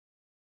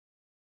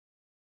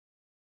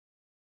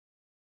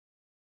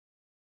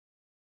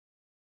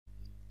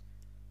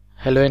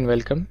Hello and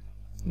welcome.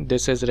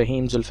 This is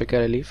Rahim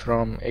Zulfikar Ali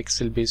from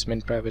Excel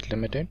Basement Private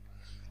Limited.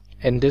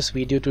 In this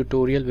video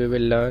tutorial we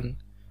will learn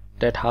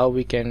that how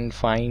we can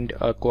find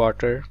a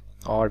quarter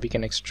or we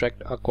can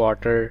extract a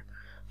quarter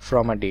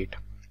from a date.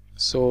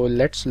 So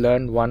let's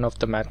learn one of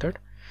the method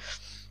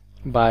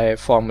by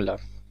formula.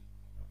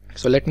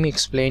 So let me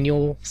explain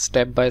you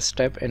step by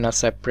step in a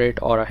separate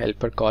or a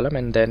helper column,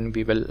 and then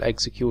we will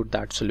execute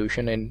that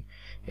solution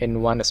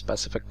in one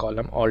specific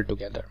column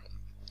altogether.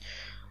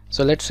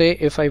 So let's say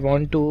if I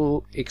want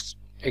to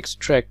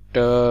extract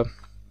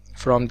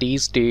from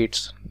these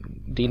dates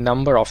the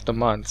number of the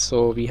month,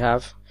 so we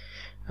have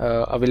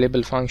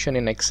available function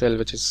in Excel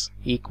which is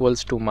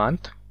equals to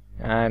month,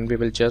 and we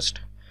will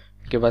just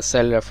give a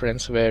cell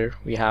reference where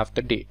we have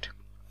the date.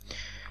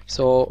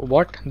 So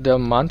what the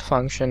month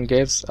function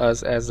gives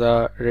us as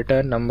a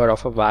return number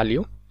of a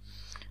value,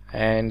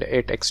 and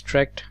it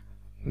extract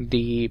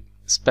the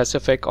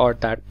specific or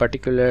that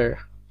particular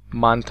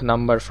month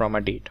number from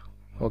a date.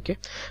 Okay,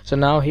 so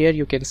now here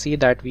you can see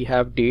that we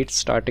have dates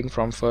starting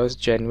from 1st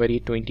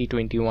January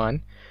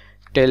 2021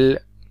 till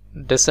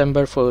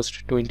December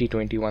 1st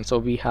 2021. So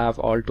we have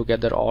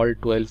altogether all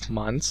 12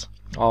 months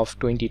of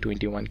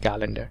 2021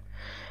 calendar.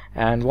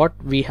 And what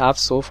we have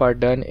so far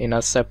done in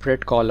a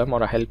separate column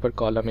or a helper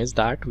column is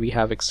that we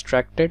have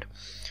extracted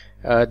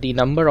the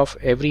number of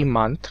every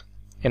month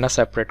in a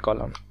separate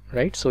column,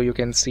 right? So you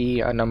can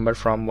see a number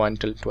from 1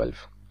 till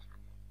 12.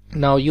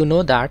 Now you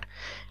know that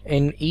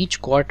in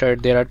each quarter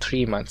there are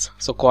 3 months.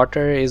 So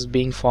quarter is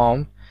being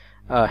formed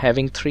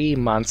having 3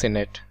 months in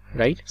it,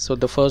 right? So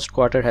the first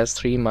quarter has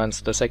 3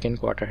 months, the second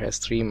quarter has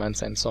 3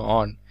 months, and so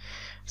on.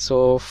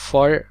 So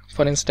for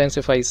instance,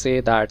 if I say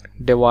that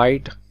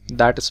divide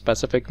that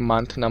specific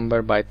month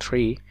number by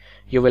 3,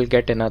 you will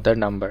get another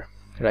number,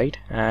 right?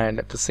 And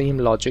the same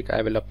logic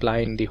I will apply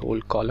in the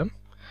whole column.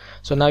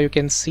 So now you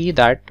can see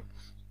that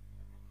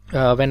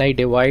when I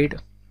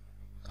divide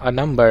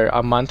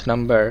a month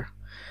number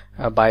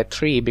by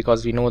 3,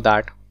 because we know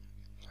that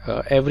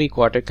every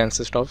quarter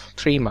consists of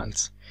 3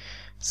 months.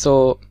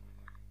 So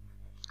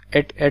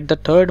at the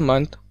third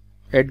month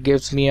it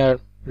gives me a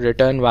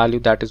return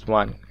value that is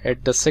 1.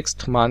 At the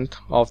 6th month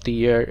of the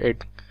year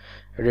it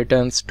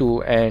returns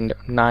 2, and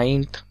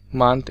 9th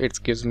month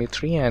it gives me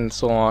 3, and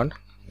so on.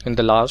 In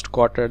the last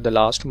quarter, the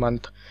last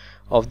month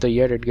of the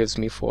year, it gives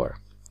me 4.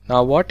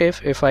 Now what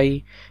if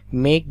I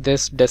make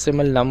this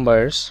decimal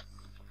numbers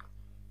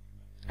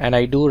and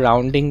I do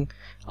rounding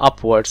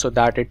upward so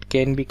that it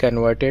can be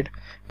converted,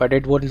 but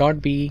it would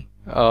not be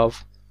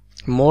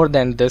more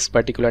than this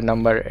particular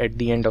number at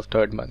the end of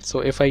third month. So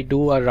if I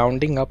do a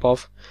rounding up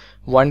of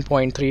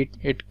 1.3,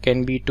 it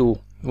can be 2,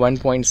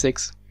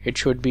 1.6 it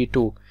should be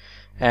 2,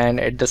 and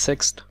at the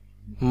 6th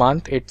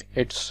month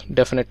it's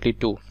definitely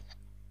 2.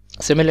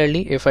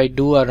 Similarly, if I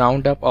do a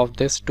round up of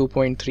this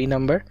 2.3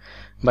 number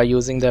by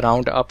using the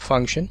round up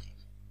function,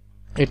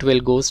 it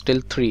will go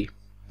till 3.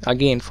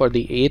 Again, for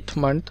the 8th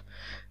month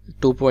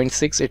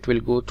 2.6, it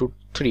will go to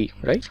 3,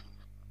 right?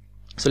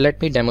 So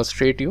let me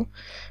demonstrate you.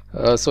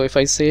 So if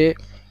I say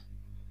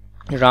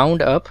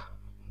round up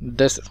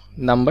this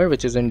number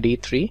which is in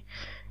D3,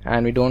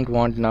 and we don't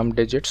want num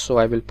digits, so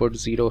I will put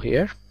 0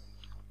 here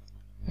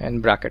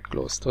and bracket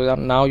close. So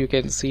now you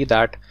can see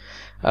that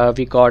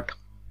we got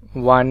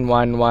 1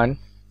 1 1,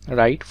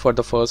 right, for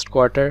the first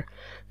quarter,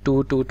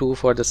 2 2 2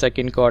 for the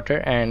second quarter,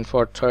 and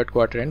for third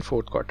quarter and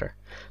fourth quarter.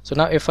 So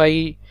now if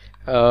I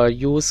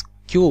use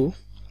Q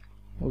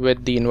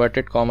with the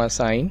inverted comma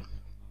sign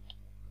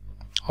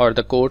or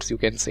the quotes you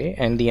can say,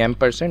 and the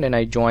ampersand, and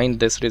I join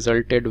this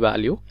resulted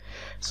value,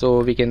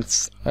 so we can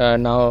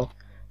now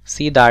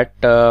see that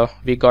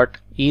we got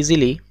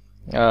easily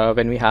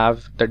when we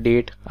have the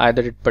date,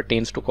 either it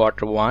pertains to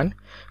quarter 1,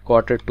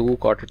 quarter 2,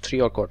 quarter 3,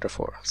 or quarter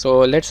 4. So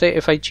let's say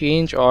if I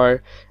change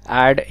or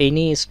add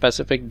any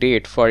specific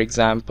date, for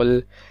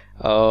example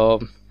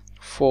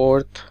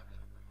 4th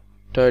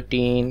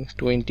 13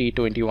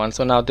 2021.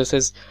 So now this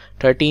is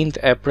 13th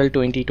April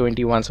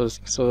 2021,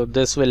 so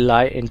this will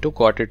lie into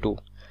quarter 2.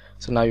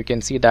 So now you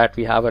can see that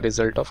we have a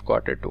result of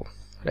quarter 2,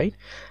 right?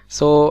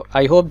 So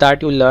I hope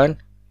that you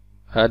learn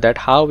that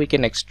how we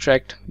can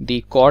extract the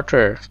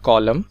quarter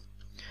column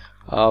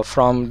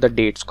from the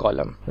dates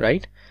column,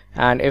 right?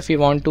 And if we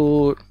want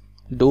to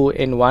do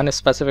in one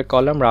specific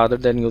column rather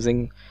than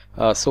using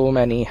so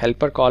many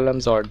helper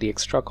columns or the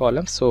extra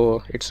columns,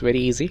 so it's very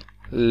easy.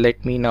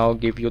 Let me now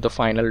give you the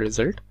final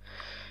result.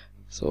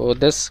 So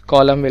this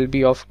column will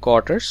be of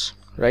quarters,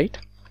 right?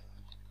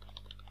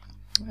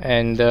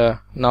 And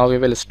now we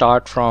will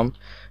start from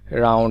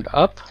round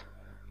up,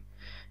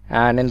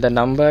 and in the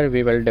number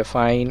we will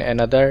define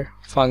another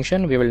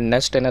function. We will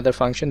nest another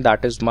function,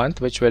 that is month,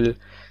 which will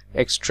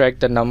extract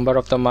the number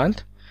of the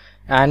month,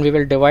 and we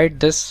will divide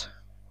this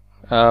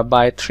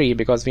by 3,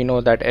 because we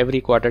know that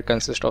every quarter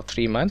consists of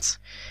 3 months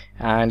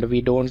and we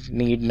don't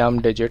need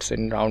num digits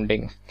in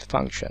rounding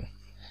function.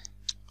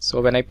 So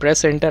when I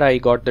press enter, I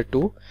got the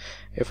 2,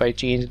 if I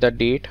change the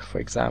date, for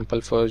example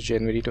 1st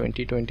January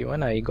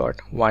 2021, I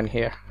got 1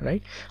 here,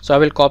 right? So I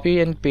will copy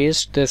and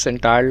paste this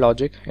entire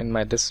logic in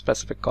this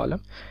specific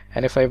column,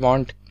 and if I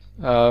want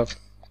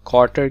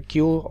quarter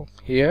Q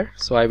here,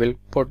 so I will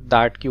put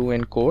that Q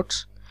in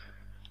quotes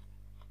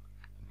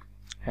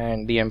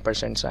and the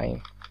ampersand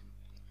sign,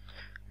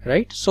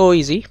 right? So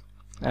easy.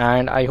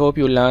 And I hope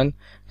you learn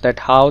that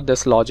how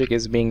this logic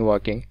is being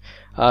working.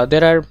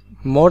 There are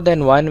more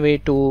than one way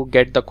to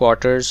get the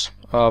quarters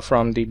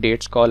from the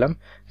dates column.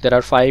 There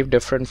are 5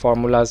 different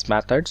formulas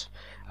methods.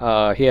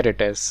 Here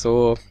it is.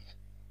 So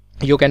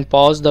you can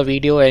pause the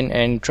video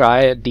and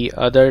try the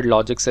other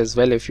logics as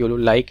well if you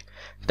like,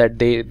 that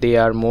they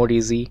are more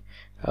easy,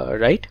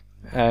 right?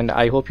 And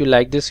I hope you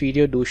like this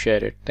video. Do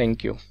share it.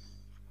 Thank you.